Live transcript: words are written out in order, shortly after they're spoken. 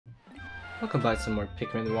Welcome back to some more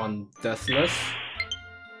Pikmin 1 Deathless.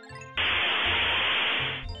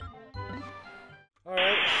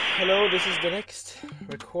 Alright, hello, this is the next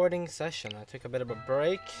recording session. I took a bit of a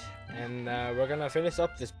break, and we're gonna finish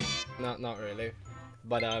up this... Not really,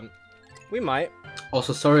 but we might.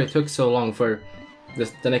 Also, sorry it took so long for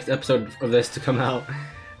the next episode of this to come out.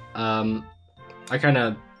 I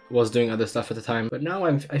kinda was doing other stuff at the time, but now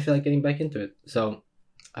I feel like getting back into it, so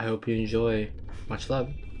I hope you enjoy. Much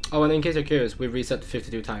love. Oh, and in case you're curious, we've reset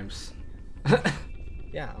 52 times.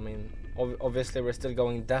 Yeah, I mean, obviously we're still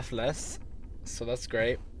going deathless, so that's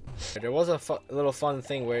great. There was a little fun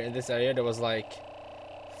thing where in this area there was like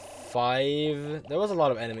there was a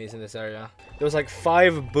lot of enemies in this area. There was like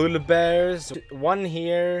 5 bull bears, one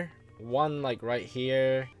here, one like right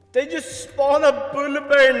here. They just spawned a bull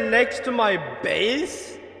bear next to my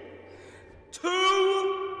base? 2?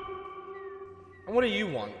 And what do you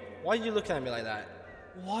want? Why are you looking at me like that?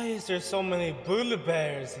 Why is there so many bull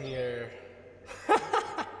bears here?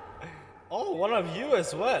 Oh, one of you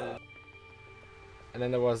as well. And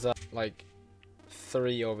then there was like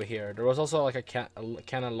 3 over here. There was also like a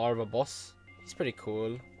cannon larva boss. He's pretty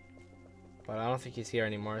cool, but I don't think he's here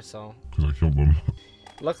anymore. So I killed him.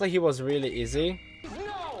 Luckily, he was really easy.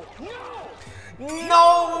 No!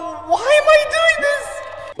 Why am I doing this?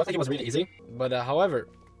 Luckily, he was really easy. But however,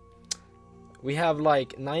 we have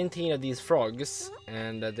like 19 of these frogs,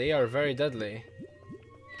 and they are very deadly.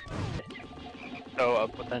 So a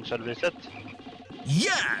potential reset?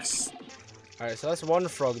 Yes! Alright, so that's 1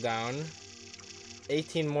 frog down.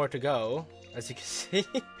 18 more to go, as you can see.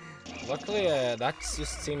 Luckily, that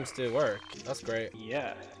just seems to work. That's great.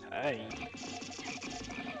 Yeah, hey.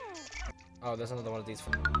 Oh, there's another one of these,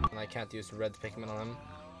 and I can't use red Pikmin on him.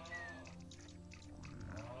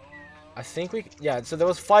 I think yeah, so there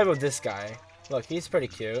was 5 of this guy. Look, he's pretty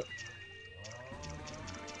cute.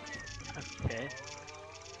 Okay.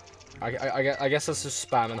 I guess let's just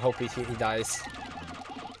spam and hope he dies.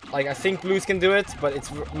 Like, I think blues can do it, but it's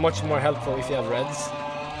much more helpful if you have reds.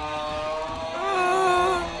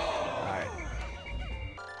 Alright.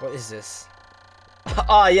 What is this?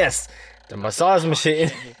 Ah, yes! The massage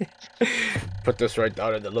machine! Put this right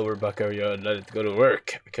down in the lower back area and let it go to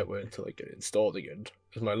work. I can't wait until I get it installed again.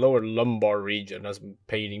 Because my lower lumbar region has been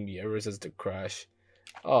paining me ever since the crash.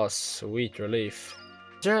 Oh, sweet relief.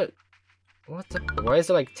 What the? Why is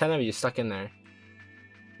there like 10 of you stuck in there?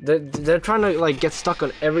 They're trying to like get stuck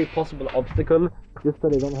on every possible obstacle just so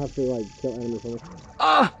they don't have to like kill enemies.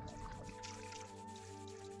 Ah!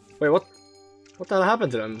 Wait, what the hell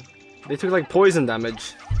happened to them? They took like poison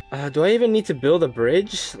damage. Do I even need to build a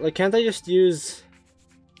bridge? Like, can't I just use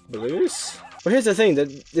blues? Well, here's the thing,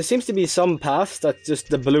 that there seems to be some paths that just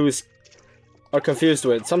the blues are confused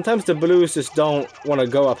with. Sometimes the blues just don't want to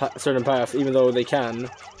go up a certain path, even though they can,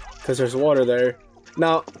 because there's water there.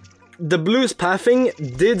 Now, the blues pathing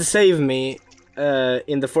did save me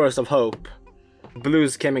in the Forest of Hope.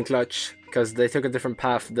 Blues came in clutch, because they took a different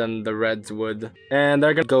path than the reds would. And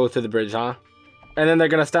they're gonna go to the bridge, huh? And then they're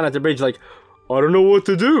gonna stand at the bridge like, I don't know what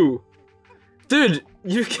to do. Dude,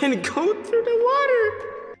 you can go through the water.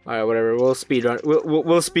 Alright, whatever, we'll speed run.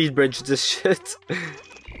 We'll speed bridge this shit.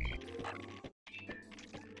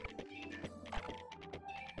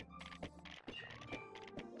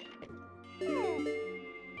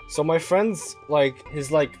 So my friend's like, his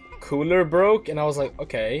like cooler broke, and I was like,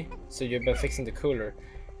 okay, so you've been fixing the cooler.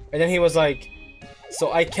 And then he was like,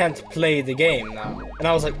 so I can't play the game now. And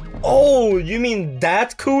I was like, oh, you mean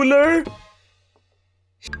that cooler?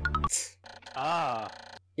 Ah.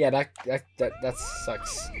 Yeah, that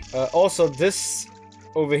sucks. Also, this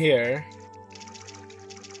over here.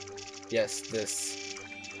 Yes, this.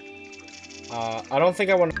 I don't think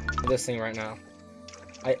I want this thing right now.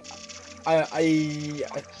 I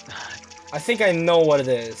think I know what it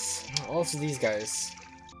is. Also, these guys.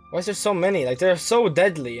 Why is there so many? Like, they're so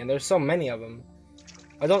deadly, and there's so many of them.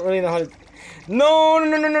 I don't really know how to. No!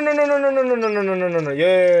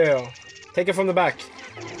 Yeah. Take it from the back.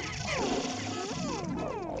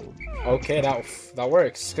 Okay, that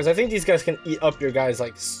works. Because I think these guys can eat up your guys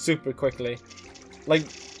like super quickly. Like,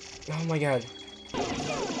 oh my god.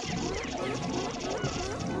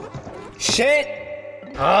 Shit!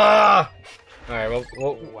 Ah! Alright,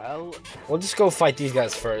 we'll just go fight these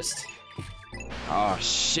guys first. Oh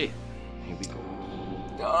shit. Here we go.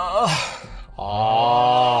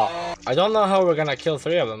 I don't know how we're gonna kill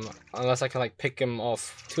 3 of them unless I can like pick them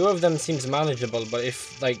off. 2 of them seems manageable, but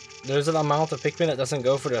if like there's an amount of Pikmin that doesn't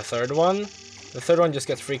go for the 3rd one, the 3rd one just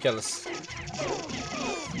gets free kills.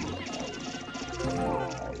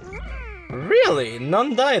 Really?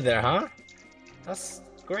 None died there, huh? That's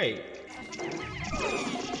great.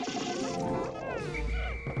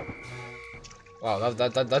 Wow,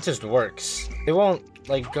 that just works. They won't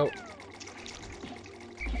like go.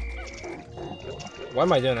 Why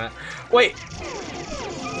am I doing that? Wait.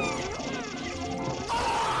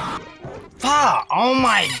 Ah! Oh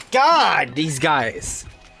my God! These guys.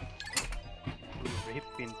 Rip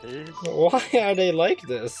in peace. Why are they like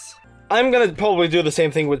this? I'm gonna probably do the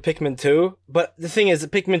same thing with Pikmin 2, but the thing is,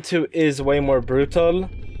 Pikmin 2 is way more brutal.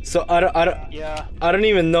 So I don't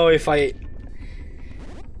even know if I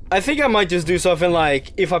think I might just do something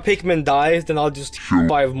like, if a Pikmin dies, then I'll just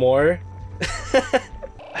 5 more.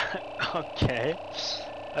 Okay.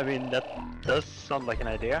 I mean, that does sound like an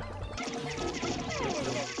idea.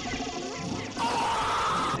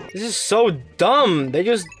 This is so dumb. They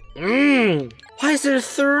just Why is there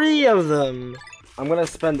 3 of them? I'm gonna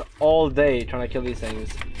spend all day trying to kill these things.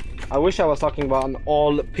 I wish I was talking about an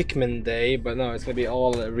all Pikmin day, but no, it's gonna be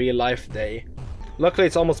all real life day. Luckily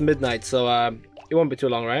it's almost midnight, so it won't be too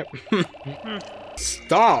long, right?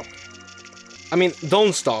 Stop! I mean,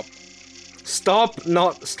 don't stop. Stop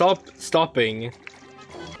stopping.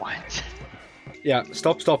 What? Yeah,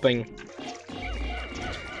 stop stopping.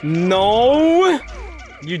 No!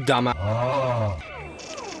 You dumbass.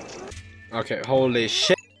 Okay, holy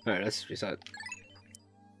shit. Alright, let's reset.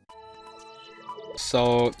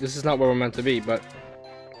 So, this is not where we're meant to be, but...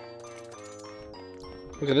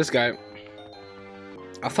 Look at this guy.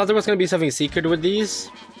 I thought there was gonna be something secret with these.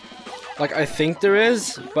 Like, I think there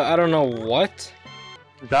is, but I don't know what.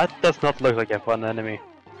 That does not look like a fun enemy.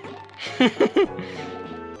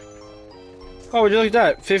 Oh, would you look at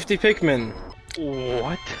that? 50 Pikmin.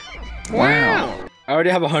 What? Wow! I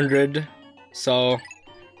already have 100, so...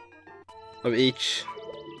 of each.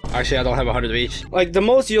 Actually, I don't have 100 of each. Like, the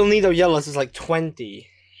most you'll need of yellows is like 20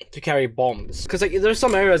 to carry bombs. Because, like, there's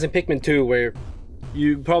some areas in Pikmin 2 where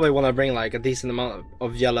you probably want to bring, like, a decent amount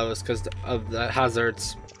of yellows because of the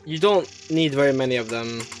hazards. You don't need very many of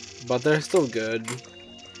them, but they're still good.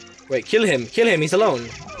 Wait, kill him! Kill him! He's alone!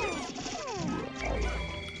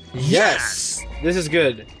 Yes! This is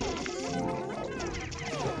good.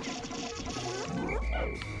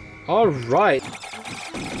 Alright.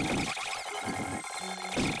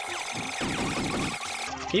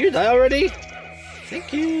 Can you die already?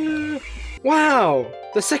 Thank you. Wow!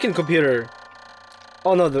 The second computer.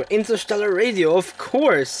 Oh no, the interstellar radio, of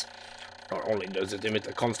course. Not only does it emit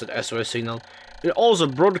a constant SOS signal, it also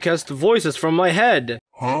broadcasts voices from my head.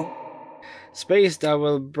 Huh? Space that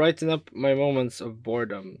will brighten up my moments of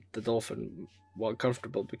boredom. The dolphin, while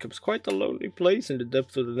comfortable, becomes quite a lonely place in the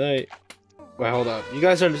depths of the night. Wait, hold up. You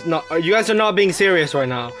guys are not being serious right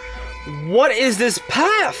now. What is this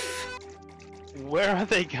path? Where are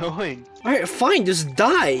they going? Alright, fine, just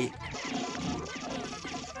die.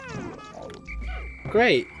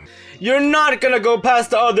 Great. You're not gonna go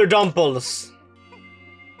past the other dumples.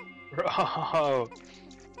 Bro. Oh,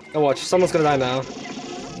 watch, someone's gonna die now.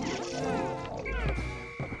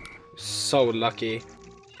 So lucky.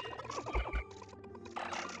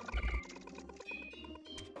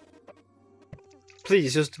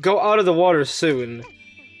 Please, just go out of the water soon.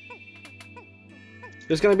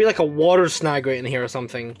 There's gonna be like a water snag right in here or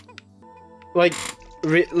something. Like,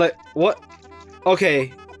 what?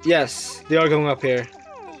 Okay, yes, they are going up here.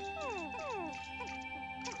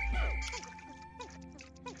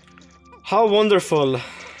 How wonderful.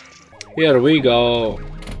 Here we go.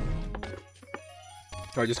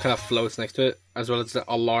 Or it just kind of floats next to it, as well as the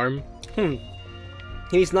alarm. He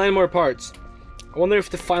needs 9 more parts. I wonder if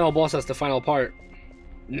the final boss has the final part.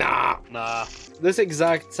 Nah. This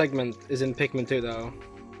exact segment is in Pikmin 2 though.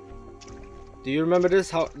 Do you remember this?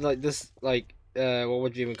 How, like, this, like, what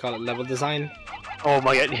would you even call it? Level design? Oh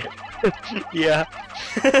my god. Yeah.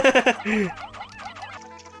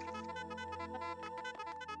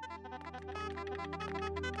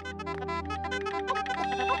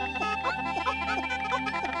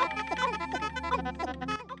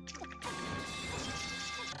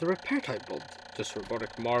 The repair type build, this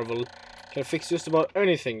robotic marvel, can fix just about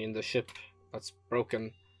anything in the ship that's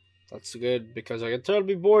broken. That's good, because I get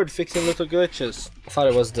terribly bored fixing little glitches. I thought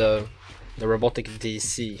it was the robotic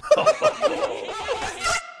DC.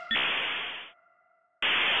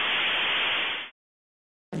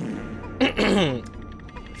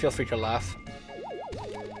 Feel free to laugh.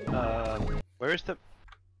 Where is the...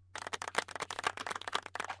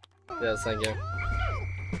 Yes, thank you.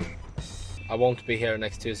 I won't be here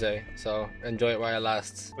next Tuesday, so enjoy it while it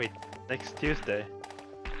lasts. Wait, next Tuesday?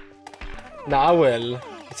 No, I will.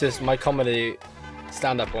 It's just my comedy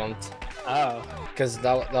stand-up won't. Oh. Because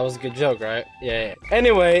that was a good joke, right? Yeah.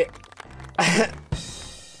 Anyway.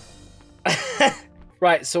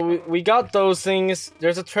 Right, so we got those things.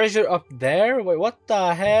 There's a treasure up there. Wait, what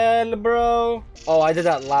the hell, bro? Oh, I did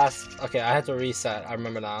that last. Okay, I had to reset. I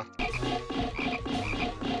remember now.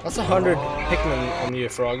 That's 100 Pikmin on you,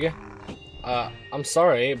 frog. I'm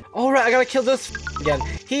sorry. All right, I gotta kill this again.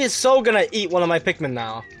 He is so gonna eat one of my Pikmin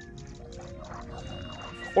now.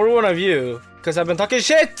 Or one of you, because I've been talking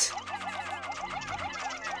shit!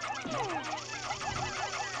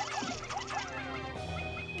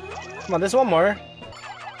 Come on, there's one more.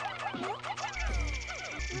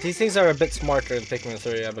 These things are a bit smarter in Pikmin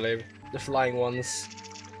 3, I believe. The flying ones.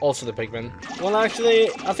 Also the Pikmin. Well, actually,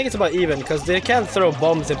 I think it's about even, because they can't throw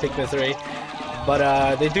bombs in Pikmin 3.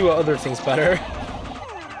 But they do other things better.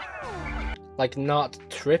 Like not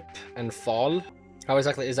trip and fall. How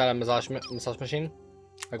exactly is that a massage machine?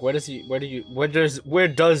 Like where does you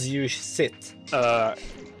sit?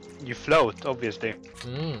 You float, obviously.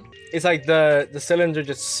 It's like the cylinder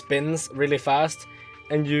just spins really fast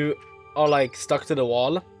and you are like stuck to the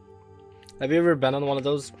wall. Have you ever been on one of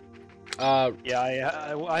those? Yeah,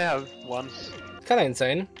 I have once. Kinda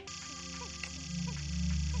insane.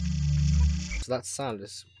 So that sound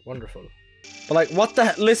is wonderful. But like, what the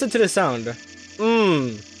hell? Listen to the sound.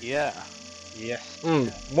 Yeah. Yes.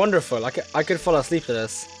 Wonderful. I could fall asleep to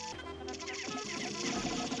this.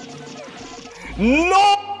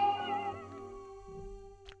 No!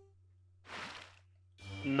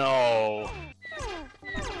 No.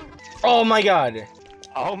 Oh my god.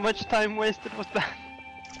 How much time wasted was that?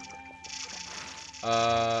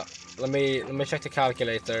 Let me check the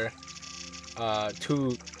calculator.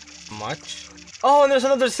 Too much. Oh, and there's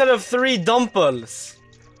another set of 3 dumples.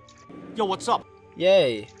 Yo, what's up?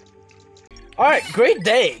 Yay. Alright, great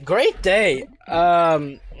day. Great day.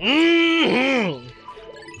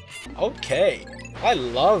 Okay. I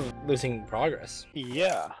love losing progress.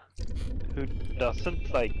 Yeah. Who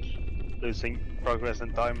doesn't like losing progress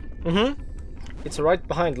in time? It's right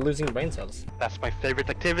behind losing brain cells. That's my favorite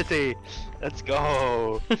activity. Let's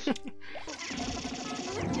go.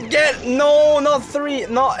 No, not 3,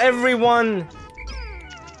 not everyone.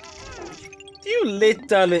 You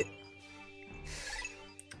literally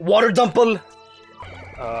water dumple.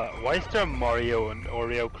 Why is there a Mario and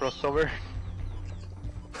Oreo crossover?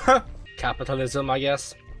 Capitalism, I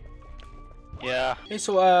guess. Yeah. Hey,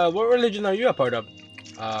 so what religion are you a part of?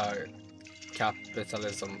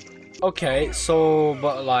 Capitalism. Okay, so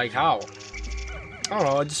but like how? I don't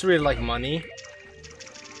know. I just really like money.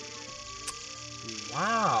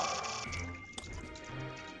 Wow.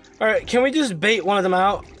 Alright, can we just bait one of them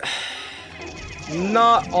out?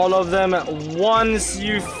 Not all of them at once,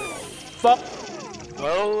 you fuck.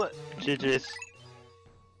 Well, GG's.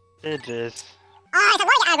 GG's. So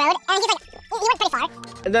Roy arrowed, and he went pretty far.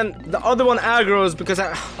 And then the other one aggroes because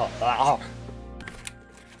I...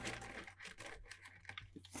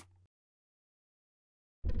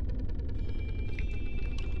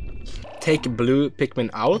 Take blue Pikmin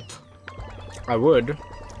out? I would,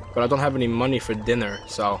 but I don't have any money for dinner,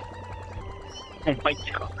 so... Oh my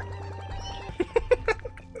god.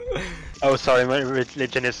 Oh, sorry, my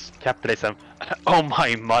religion is capitalism. Oh,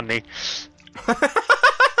 my money.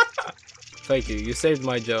 Thank you, you saved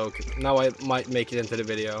my joke. Now I might make it into the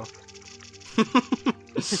video.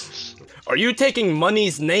 Are you taking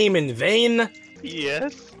money's name in vain?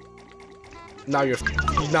 Yes. Now you're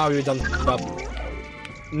done up.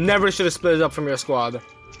 Never should have split it up from your squad.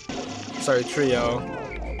 Sorry, trio.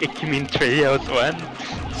 Pikmin trios when?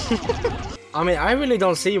 I mean, I really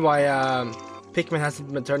don't see why Pikmin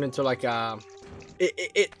hasn't been turned into like a...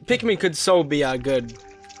 Pikmin could so be a good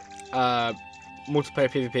multiplayer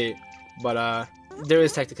PvP, but there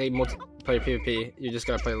is technically multiplayer PvP. You just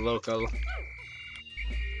gotta play local.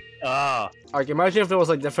 Ah. Like, imagine if there was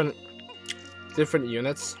like different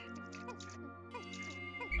units.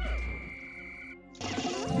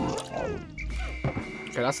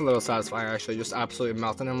 Okay, that's a little satisfying actually, just absolutely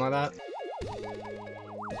melting him like that.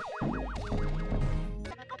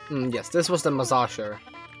 Yes, this was the massager.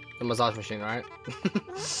 The massage machine, right?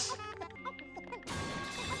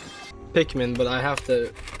 Pikmin, but I have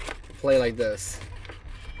to play like this.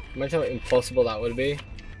 Imagine how impossible that would be.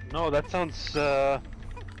 No, that sounds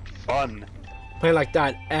fun. Play like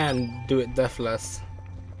that and do it deathless.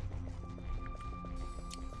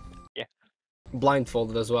 Yeah.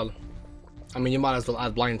 Blindfolded as well. I mean, you might as well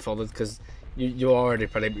add blindfolded because you're already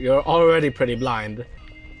pretty blind.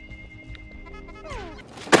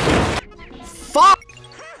 Fuck!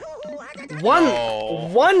 One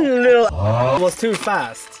little was too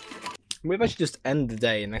fast. Maybe I should just end the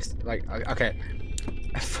day next. Like, okay,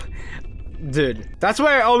 dude, that's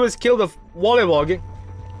why I always kill the wollywog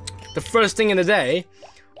the first thing in the day.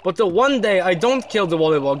 But the one day I don't kill the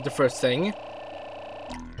wollywog the first thing.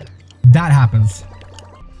 That happens.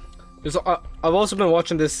 Because I've also been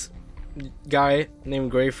watching this guy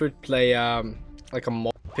named Grapefruit play like a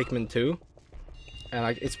mod Pikmin 2. And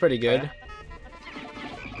like it's pretty good.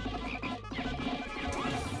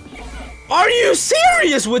 Are you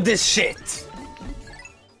serious with this shit?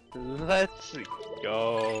 Let's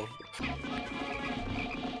go.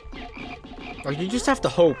 Like you just have to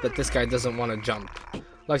hope that this guy doesn't want to jump.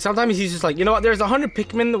 Like sometimes he's just like, you know what, there's 100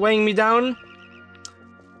 Pikmin weighing me down.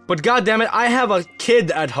 But goddammit, I have a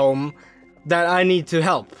kid at home that I need to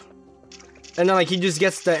help. And then like he just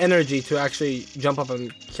gets the energy to actually jump up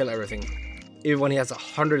and kill everything. Even when he has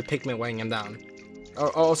 100 Pikmin weighing him down.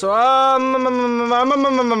 Also, no!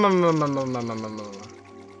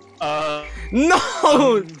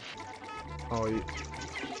 Oh, you...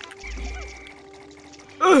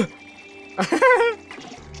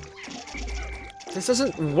 This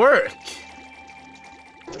doesn't work.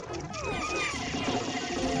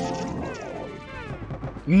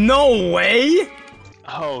 No way!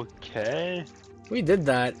 Okay. We did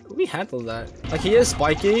that. We handled that. Like he is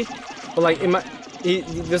spiky, but like he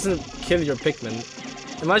doesn't kill your Pikmin.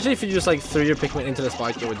 Imagine if you just like threw your Pikmin into the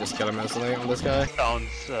spike, it would just kill him instantly on this guy.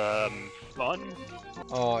 Sounds fun.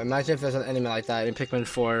 Oh, imagine if there's an enemy like that in Pikmin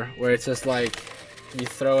 4, where it's just like you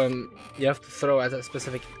throw him, you have to throw at a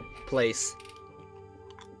specific place.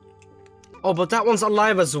 Oh, but that one's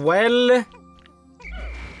alive as well.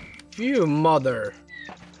 You mother.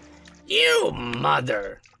 You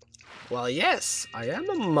mother. Well, yes, I am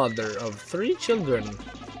a mother of 3 children.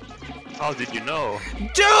 How did you know?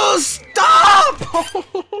 Just stop!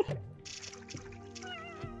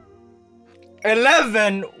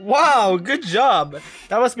 11! Wow, good job.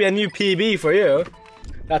 That must be a new PB for you.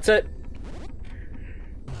 That's it.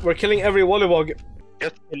 We're killing every wollywog.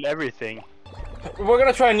 Just kill everything. We're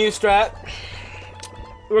gonna try a new strat.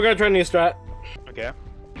 Okay.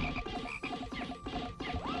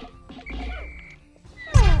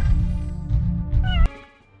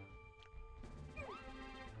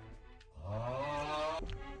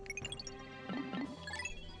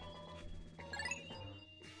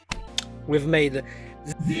 We've made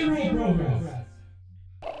 0 progress.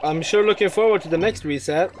 I'm sure looking forward to the next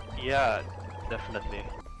reset. Yeah, definitely.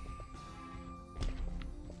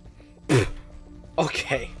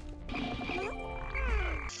 Okay.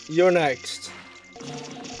 You're next.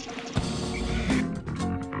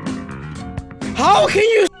 How can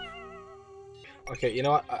you? Okay, you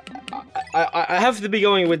know what? I have to be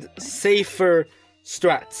going with safer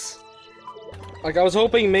strats. Like I was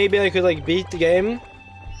hoping maybe I could like beat the game.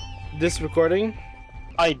 This recording.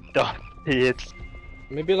 I don't see it.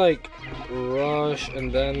 Maybe like rush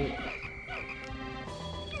and then.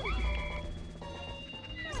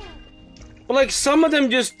 But like some of them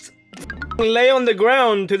just lay on the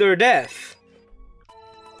ground to their death.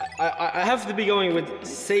 I have to be going with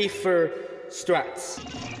safer strats.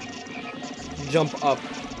 Jump up.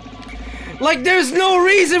 Like there's no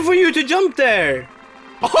reason for you to jump there.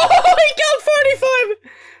 Oh, he killed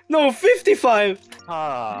 45. No, 55.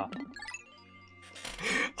 Ah.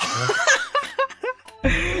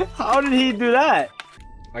 How did he do that?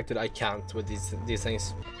 Like that I can't with these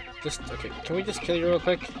things. Just okay, can we just kill you real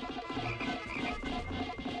quick?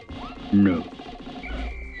 No.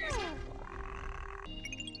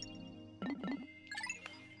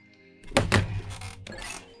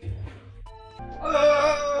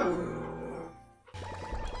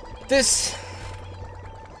 This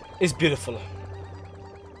is beautiful.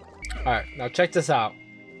 Alright, now check this out.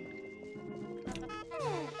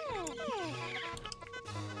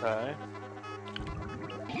 Okay.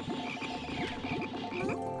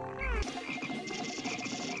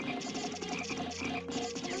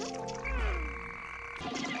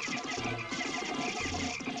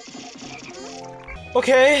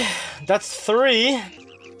 Okay, that's 3.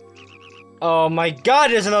 Oh my god,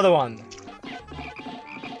 there's another one.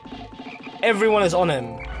 Everyone is on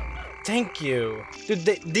him. Thank you. Dude,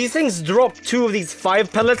 these things drop 2 of these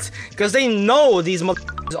 5 pellets because they know these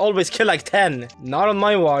motherfuckers always kill like 10. Not on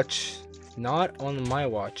my watch. Not on my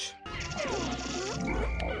watch.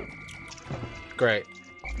 Great.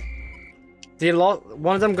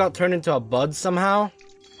 One of them got turned into a bud somehow.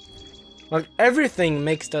 Like everything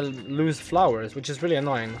makes them lose flowers, which is really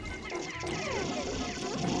annoying.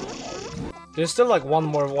 There's still like one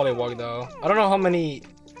more wollywog though. I don't know how many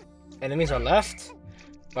enemies are left.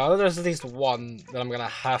 But I know there's at least one that I'm gonna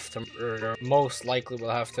have to murder. Most likely will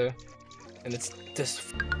have to. And it's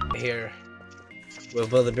this here. We'll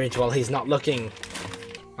build a bridge while he's not looking.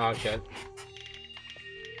 Okay.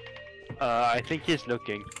 I think he's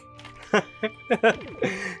looking.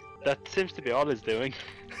 That seems to be all he's doing.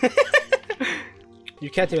 You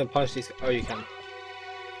can't even punch these. Oh, you can.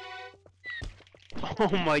 Oh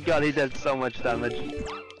my god, he did so much damage.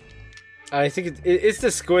 I think it's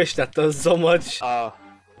the squish that does so much. Oh.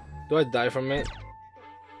 Do I die from it?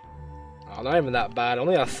 Oh, not even that bad.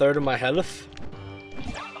 Only a third of my health.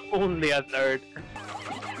 Only a third.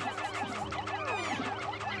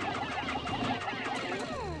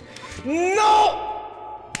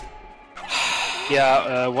 No!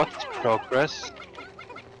 Yeah, what's progress?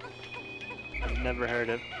 I've never heard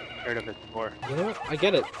of it before. You know what? I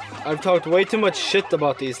get it. I've talked way too much shit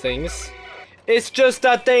about these things. It's just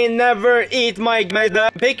that they never eat my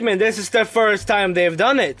Pikmin. This is the first time they've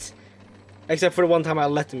done it. Except for the one time I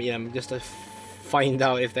let them eat them, just to find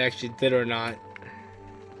out if they actually did or not.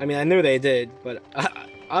 I mean, I knew they did, but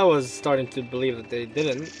I was starting to believe that they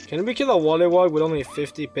didn't. Can we kill a wollywog with only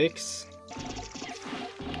 50 picks?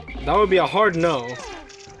 That would be a hard no.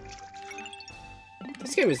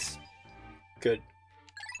 This game is good.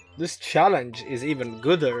 This challenge is even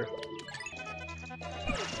gooder.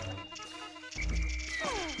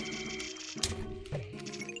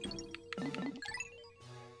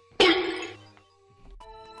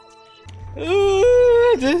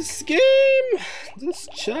 This game, this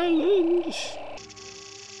challenge.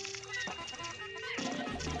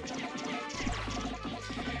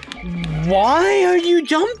 Why are you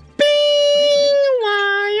jumping?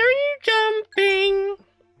 Why are you jumping?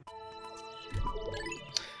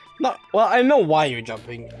 No, well, I know why you're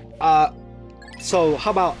jumping. So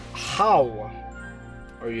how about how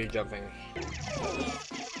are you jumping?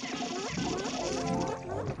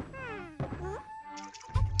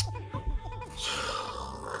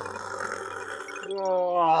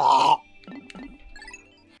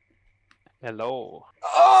 Hello.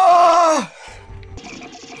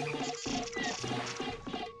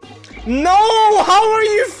 No! How are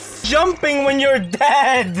you jumping when you're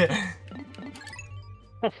dead?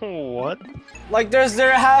 What? Like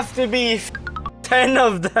there have to be 10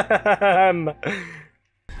 of them.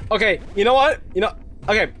 Okay, you know what?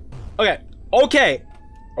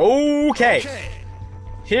 Okay.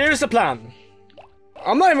 Here's the plan.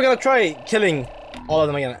 I'm not even gonna try killing all of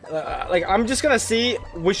them again. Like, I'm just gonna see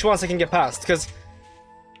which ones I can get past, because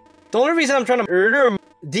the only reason I'm trying to murder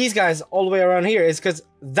these guys all the way around here is because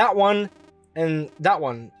that one and that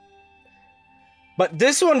one. But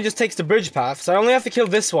this one just takes the bridge path, so I only have to kill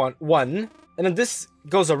this one, and then this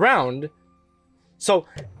goes around. So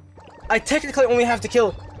I technically only have to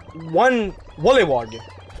kill one wollywog.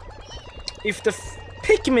 If the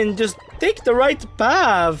Pikmin just take the right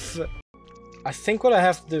path. I think what I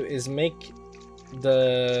have to do is make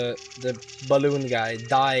the balloon guy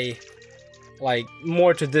die, like,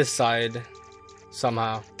 more to this side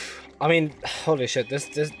somehow. I mean, holy shit,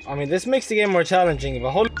 this makes the game more challenging,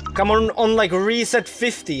 but holy I'm on like reset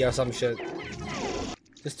 50 or some shit.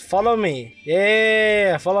 Just follow me.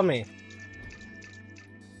 Yeah, follow me.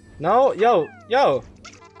 No, yo.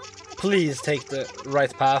 Please take the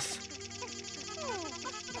right path.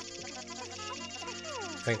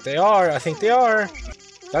 I think they are.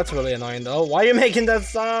 That's really annoying though. Why are you making that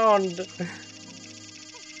sound?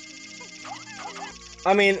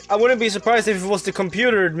 I mean, I wouldn't be surprised if it was the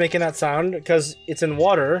computer making that sound, because it's in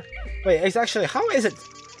water. Wait, it's actually, how is it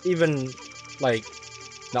even, like,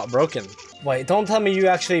 not broken? Wait, don't tell me you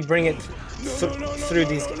actually bring it through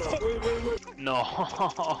these... No.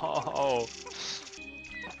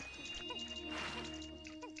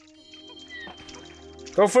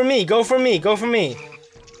 Go for me, go for me, go for me.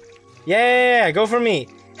 Yeah, go for me.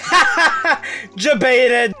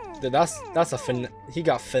 Jebaited. Dude, that's a he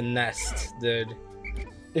got finessed, dude.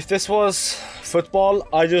 If this was football,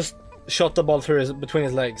 I just shot the ball through between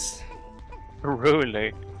his legs.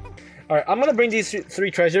 Really? Alright, I'm gonna bring these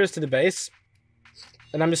three treasures to the base,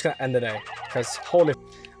 and I'm just gonna end the day. Because holy,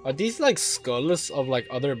 are these like skulls of like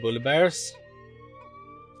other bull bears?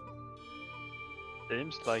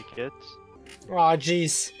 Seems like it. Aw,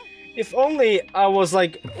 jeez. If only I was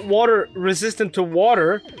like water resistant to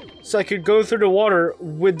water, so I could go through the water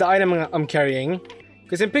with the item I'm carrying.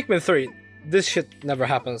 Because in Pikmin 3, this shit never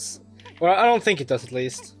happens. Well, I don't think it does, at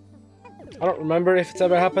least. I don't remember if it's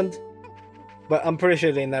ever happened. But I'm pretty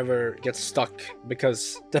sure they never get stuck,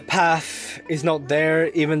 because the path is not there,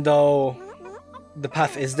 even though the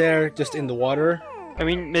path is there, just in the water. I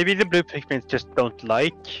mean, maybe the blue Pikmins just don't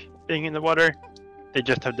like being in the water. They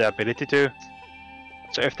just have the ability to.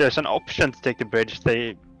 So if there's an option to take the bridge,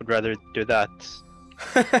 they would rather do that.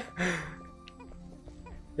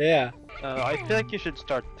 Yeah. I feel like you should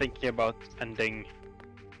start thinking about ending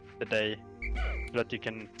the day so that you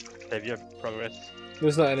can save your progress.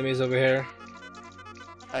 There's no enemies over here.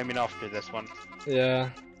 I mean after this one. Yeah.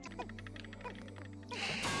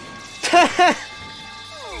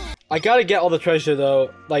 I gotta get all the treasure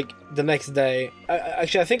though, like the next day.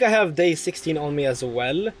 Actually, I think I have day 16 on me as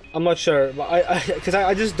well. I'm not sure, but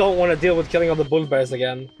I just don't want to deal with killing all the bull bears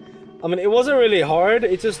again. I mean, it wasn't really hard.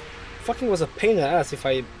 It just fucking was a pain in the ass if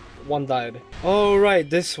one died. Oh right,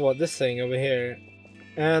 this thing over here,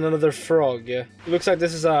 and another frog. It looks like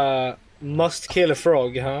this is a must kill a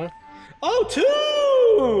frog, huh? Oh,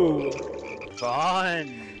 2!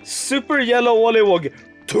 Fun! Super yellow wollywog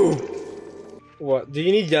 2. What? Do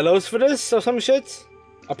you need yellows for this or some shit?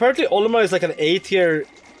 Apparently Olimar is like an A-tier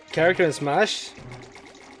character in Smash.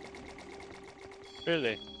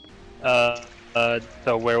 Really?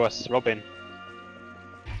 So where was Robin?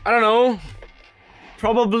 I don't know.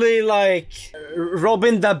 Probably like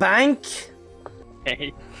Robin the Bank.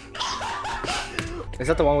 Hey. Is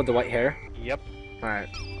that the one with the white hair? Yep. All right.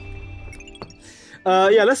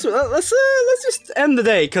 Yeah. Let's just end the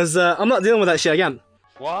day because I'm not dealing with that shit again.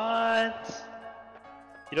 What?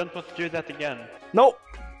 You don't want to do that again? Nope.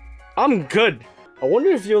 I'm good. I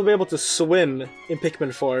wonder if you'll be able to swim in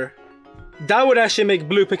Pikmin 4. That would actually make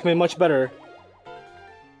blue Pikmin much better.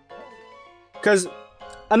 Because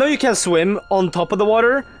I know you can swim on top of the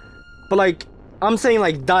water, but like, I'm saying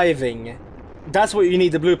like diving. That's what you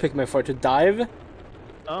need the blue Pikmin for, to dive.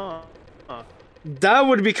 Oh. That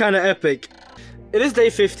would be kind of epic. It is day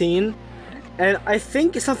 15, and I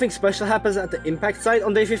think something special happens at the impact site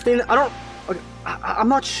on day 15. I'm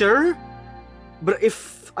not sure, but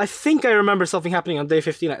I think I remember something happening on day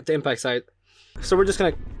 15 at the impact site. So we're just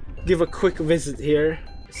gonna give a quick visit here,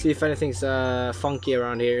 see if anything's funky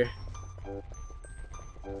around here.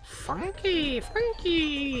 Funky.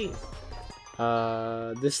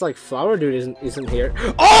 This like flower dude isn't here.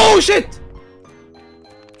 Oh shit!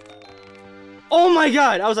 Oh my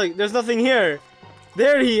god! I was like, there's nothing here.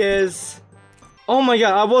 There he is. Oh my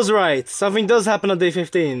god, I was right. Something does happen on day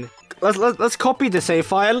 15. Let's copy the save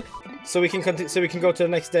file so we can continue, so we can go to the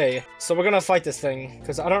next day. So we're gonna fight this thing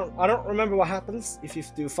because I don't remember what happens if you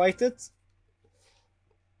do fight it,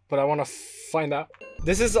 but I want to find out.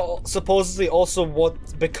 This is supposedly also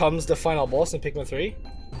what becomes the final boss in Pikmin 3.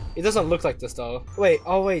 It doesn't look like this though. Wait,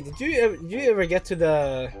 oh wait, did you ever get to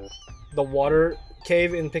the water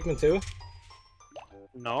cave in Pikmin 2?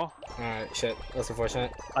 No. Alright, shit, that's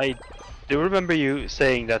unfortunate. I do remember you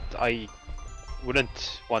saying that I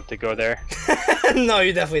wouldn't want to go there. No,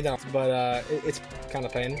 you definitely don't. But it's kind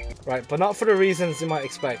of pain, right? But not for the reasons you might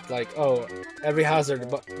expect. Like, oh, every hazard,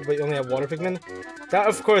 but you only have water Pikmin. That,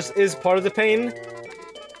 of course, is part of the pain.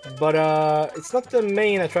 But it's not the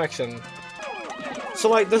main attraction. So,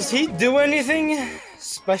 like, does he do anything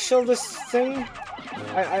special? This thing?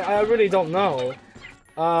 I really don't know.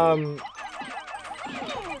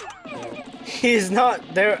 He's not.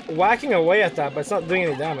 They're whacking away at that, but it's not doing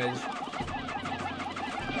any damage.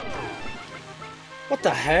 What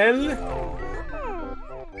the hell?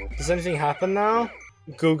 Does anything happen now?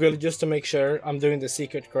 Google just to make sure I'm doing the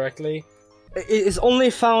secret correctly. It is only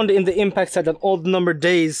found in the impact set on odd numbered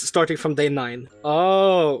days starting from day 9.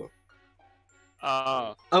 Oh.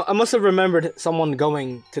 I must have remembered someone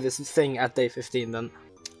going to this thing at day 15 then.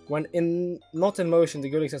 When not in motion, the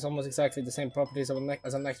Gulix has almost exactly the same properties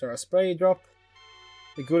as a nectar or a spray drop.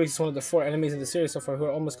 The Gulix is one of the 4 enemies in the series so far who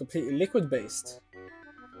are almost completely liquid based.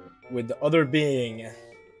 With the other being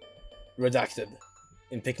redacted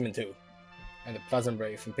in Pikmin 2 and the Plasm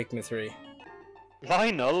Brave from Pikmin 3.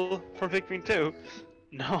 Lionel from Pikmin 2?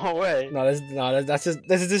 No way. No, this is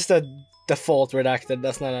just a default redacted.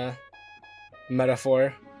 That's not a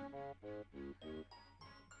metaphor.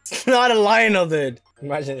 It's not a Lionel, dude.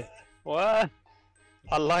 Imagine it. What?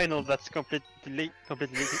 A Lionel that's completely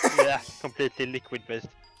liquid based.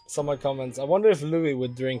 Someone comments, I wonder if Louis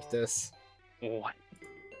would drink this. What?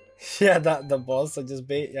 Yeah, the boss I just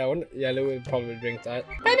beat. Yeah, Louis would probably drink that.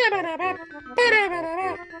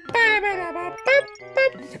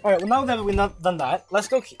 All right, well now that we've not done that, let's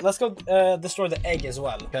go destroy the egg as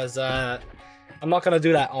well, because I'm not gonna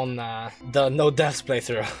do that on the no deaths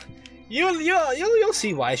playthrough. You'll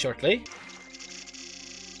see why shortly.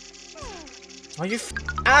 Oh, you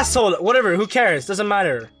asshole! Whatever, who cares? Doesn't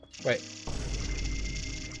matter. Wait.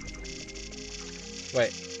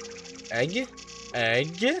 Egg?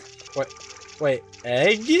 Egg? Wait,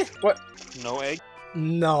 egg? What? No egg?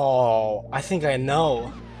 No, I think I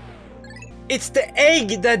know. It's the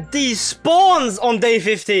egg that despawns on day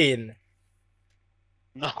 15!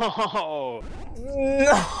 No!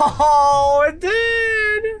 No,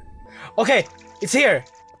 dude! Okay, it's here!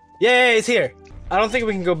 Yeah, it's here! I don't think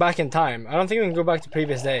we can go back in time. I don't think we can go back to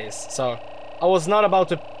previous days. So, I was not about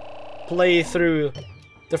to play through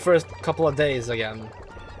the first couple of days again.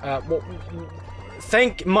 Well,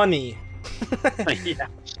 thank money. Yeah.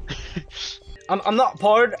 I'm not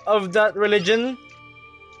part of that religion.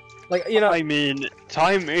 Like, you know. I mean,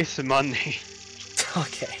 time is money.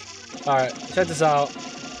 Okay. Alright, check this out.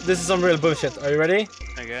 This is some real bullshit. Are you ready?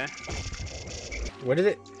 Okay. Where did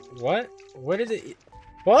it... What? Where did it...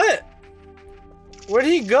 What? Where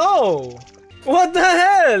did he go? What the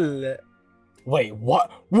hell? Wait, what?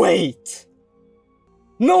 Wait!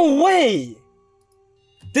 No way!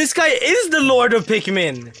 This guy is the Lord of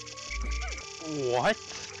Pikmin! What?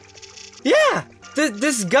 Yeah!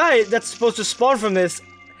 This guy that's supposed to spawn from this,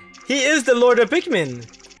 he is the Lord of Pikmin!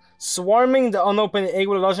 Swarming the unopened egg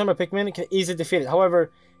with a large number of Pikmin can easily defeat it.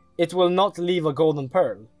 However, it will not leave a golden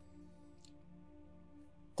pearl.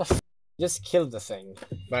 The f***? Just killed the thing.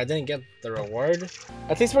 But I didn't get the reward.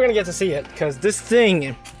 At least we're gonna get to see it, because this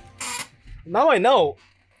thing... Now I know!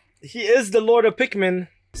 He is the Lord of Pikmin.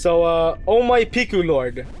 So, oh my Piku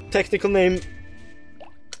Lord. Technical name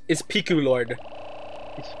is Piku Lord.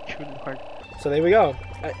 It's too hard. So there we go.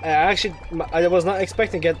 I was not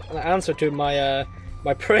expecting to get an answer to my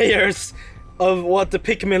my prayers of what the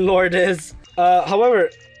Pikmin Lord is. However,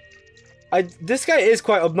 this guy is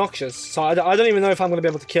quite obnoxious, so I don't even know if I'm gonna be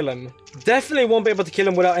able to kill him. Definitely won't be able to kill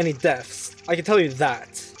him without any deaths. I can tell you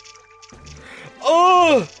that.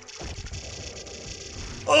 Oh!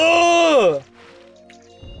 Oh!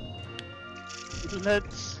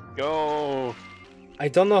 Let's go. I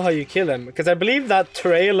don't know how you kill him, because I believe that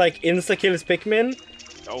trail like insta-kills Pikmin.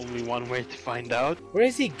 Only one way to find out. Where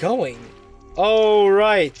is he going? Oh,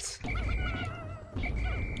 right.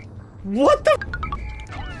 What the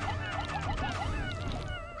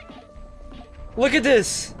Look at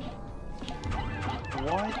this!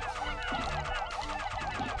 What?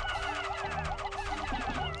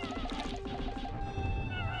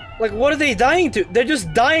 Like, what are they dying to? They're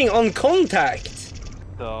just dying on contact!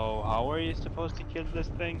 So, how are you supposed to kill this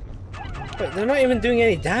thing? Wait, they're not even doing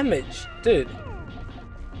any damage, dude.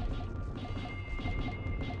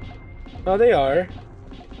 Oh, they are.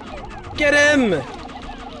 Get him!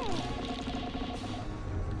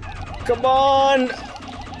 Come on!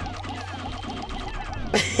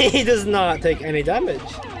 He does not take any damage.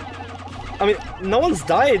 I mean, no one's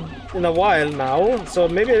died in a while now, so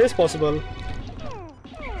maybe it is possible.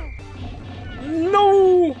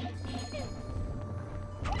 No!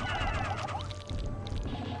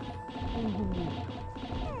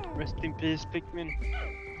 Rest in peace, Pikmin.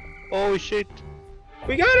 Oh shit!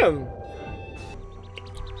 We got him!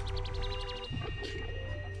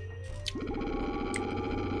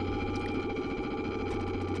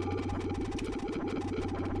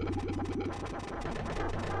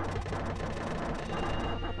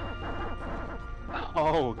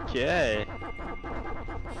 Okay.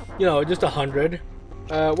 You know, just 100.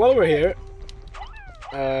 While we're here,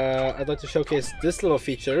 I'd like to showcase this little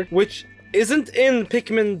feature, which isn't in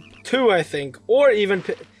Pikmin 2, I think, or even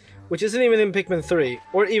which isn't even in Pikmin 3,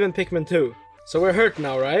 or even Pikmin 2. So we're hurt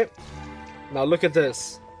now, right? Now look at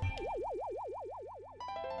this.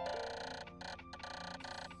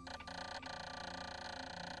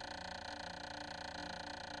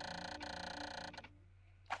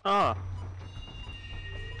 Ah.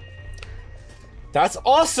 That's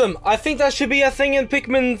awesome! I think that should be a thing in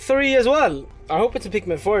Pikmin 3 as well. I hope it's in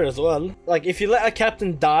Pikmin 4 as well. Like, if you let a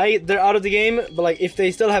captain die, they're out of the game. But like, if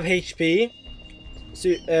they still have HP, so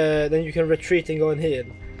then you can retreat and go and heal.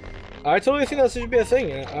 I totally think that should be a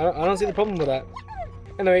thing. I don't see the problem with that.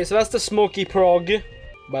 Anyway, so that's the Smoky Prog.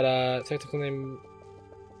 But technical name...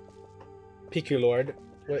 Piku Lord.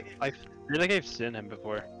 Wait. I feel like I've seen him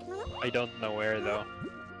before. I don't know where though.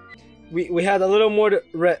 We had a little more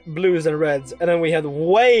blues and reds, and then we had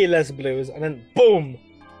way less blues, and then boom!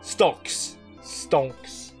 Stonks. Don't.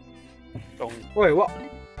 Wait, what?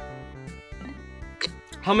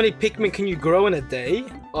 How many Pikmin can you grow in a day?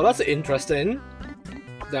 Oh, that's interesting.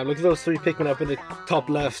 Damn, look at those 3 Pikmin up in the top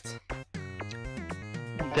left.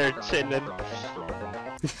 They're chilling.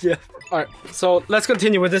 Yeah. Alright, so let's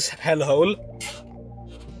continue with this hellhole.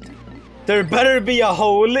 There better be a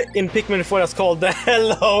hole in Pikmin 4 that's called the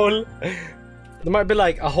hellhole. There might be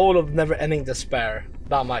like a hole of never-ending despair.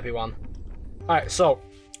 That might be one. Alright, so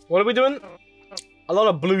what are we doing? A lot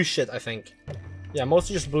of blue shit, I think. Yeah,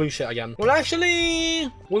 mostly just blue shit again. Well, actually,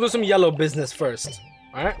 we'll do some yellow business first.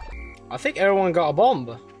 Alright? I think everyone got a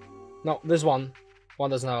bomb. No, this one.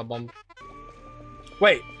 One doesn't have a bomb.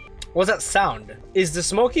 Wait, what's that sound? Is the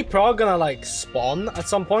Smoky Prog gonna like spawn at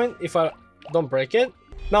some point if I don't break it?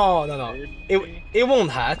 No. It won't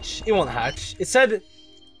hatch. It won't hatch. It said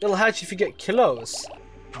it'll hatch if you get kilos.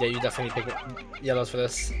 Yeah, you definitely pick yellows for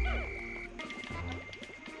this.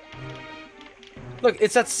 Look,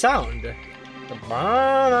 it's that sound. The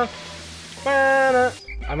ba-na, ba-na.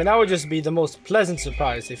 I mean, that would just be the most pleasant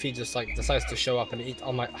surprise if he just like decides to show up and eat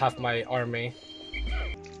all half my army.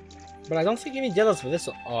 But I don't think you need yellows for this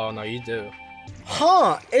one. Oh no, you do.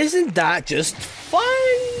 Huh? Isn't that just fun?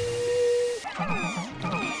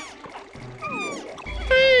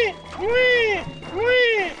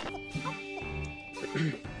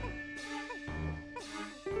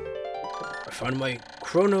 I found my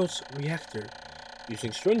Chronos reactor.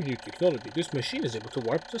 Using strange new technology, this machine is able to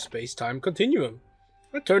warp the space-time continuum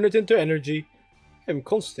and turn it into energy. I'm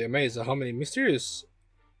constantly amazed at how many mysteries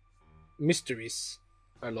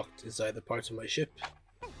are locked inside the parts of my ship.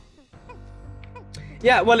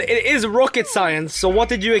 Yeah, well, it is rocket science, so what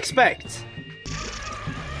did you expect?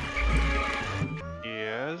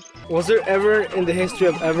 Yes. Was there ever in the history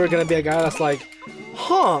of ever gonna be a guy that's like,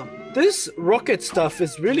 huh, this rocket stuff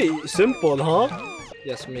is really simple, huh?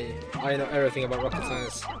 Yes, me. I know everything about rocket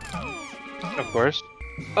science. Of course.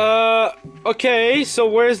 Okay, so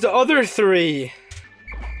where's the other three?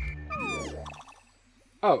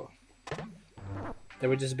 Oh. They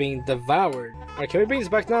were just being devoured. Alright, can we bring this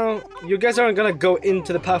back now? You guys aren't gonna go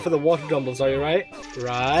into the path of the water dumbles, are you, right?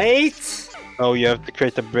 Right? Oh, you have to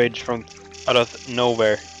create a bridge from out of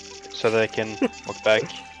nowhere so they can walk back.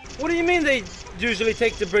 What do you mean they usually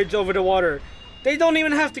take the bridge over the water? They don't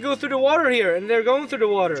even have to go through the water here, and they're going through the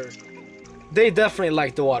water. They definitely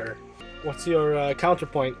like the water. What's your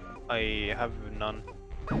counterpoint? I have none.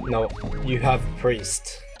 No, you have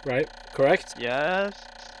priest, right? Correct? Yes,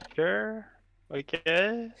 sure.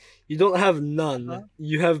 Okay. You don't have none. Huh?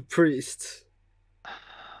 You have priest.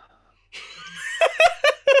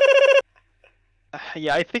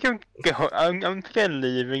 Yeah, I think I'm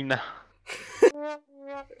leaving now.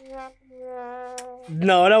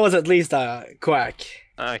 No, that was at least a quack.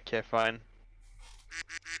 Okay, fine.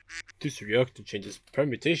 This reactor changes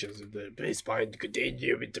permutations of the base bind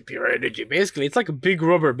continue into pure energy. Basically, it's like a big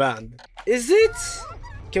rubber band. Is it?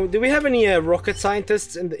 Do we have any rocket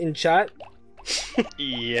scientists in chat?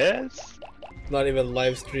 Yes. Not even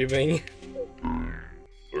live streaming.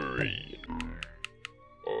 Oi.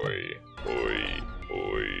 Oi. Oi.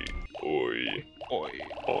 Oi. Oi. Oi.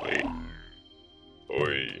 Oi.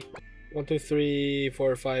 Oi. 1, 2, 3,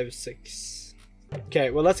 4, 5, 6. Okay,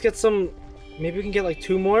 well let's get some. Maybe we can get like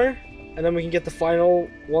 2 more, and then we can get the final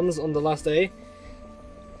ones on the last day.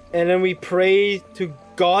 And then we pray to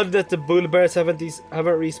God that the bull bears haven't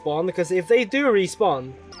respawned, because if they do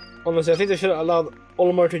respawn, honestly, I think they should have allowed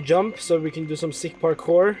Olmar to jump so we can do some sick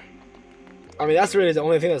parkour. I mean, that's really the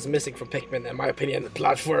only thing that's missing from Pikmin, in my opinion,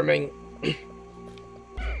 platforming.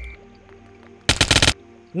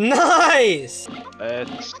 Nice!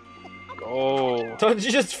 Let's go. Don't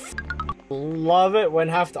you just love it when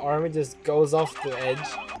half the army just goes off the edge?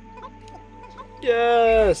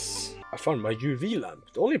 Yes! I found my UV lamp.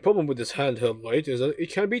 The only problem with this handheld light is that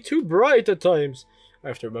it can be too bright at times. I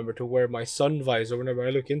have to remember to wear my sun visor whenever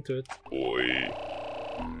I look into it. Oi.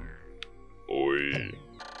 Oi.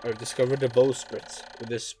 I've discovered the bowsprit. With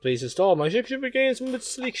this place installed, my ship should regain some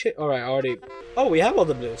sleek shape. Alright, I already... Oh, we have all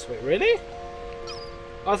the blues. Wait, really?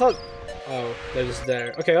 I thought... Oh, they're just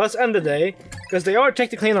there. Okay, let's end the day. Because they are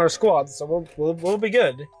technically in our squad, so we'll be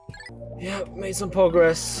good. Yeah, made some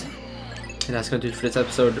progress. And that's gonna do it for this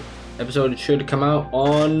episode. Episode should come out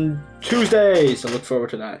on Tuesday, so look forward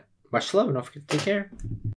to that. Much love and don't forget to take care.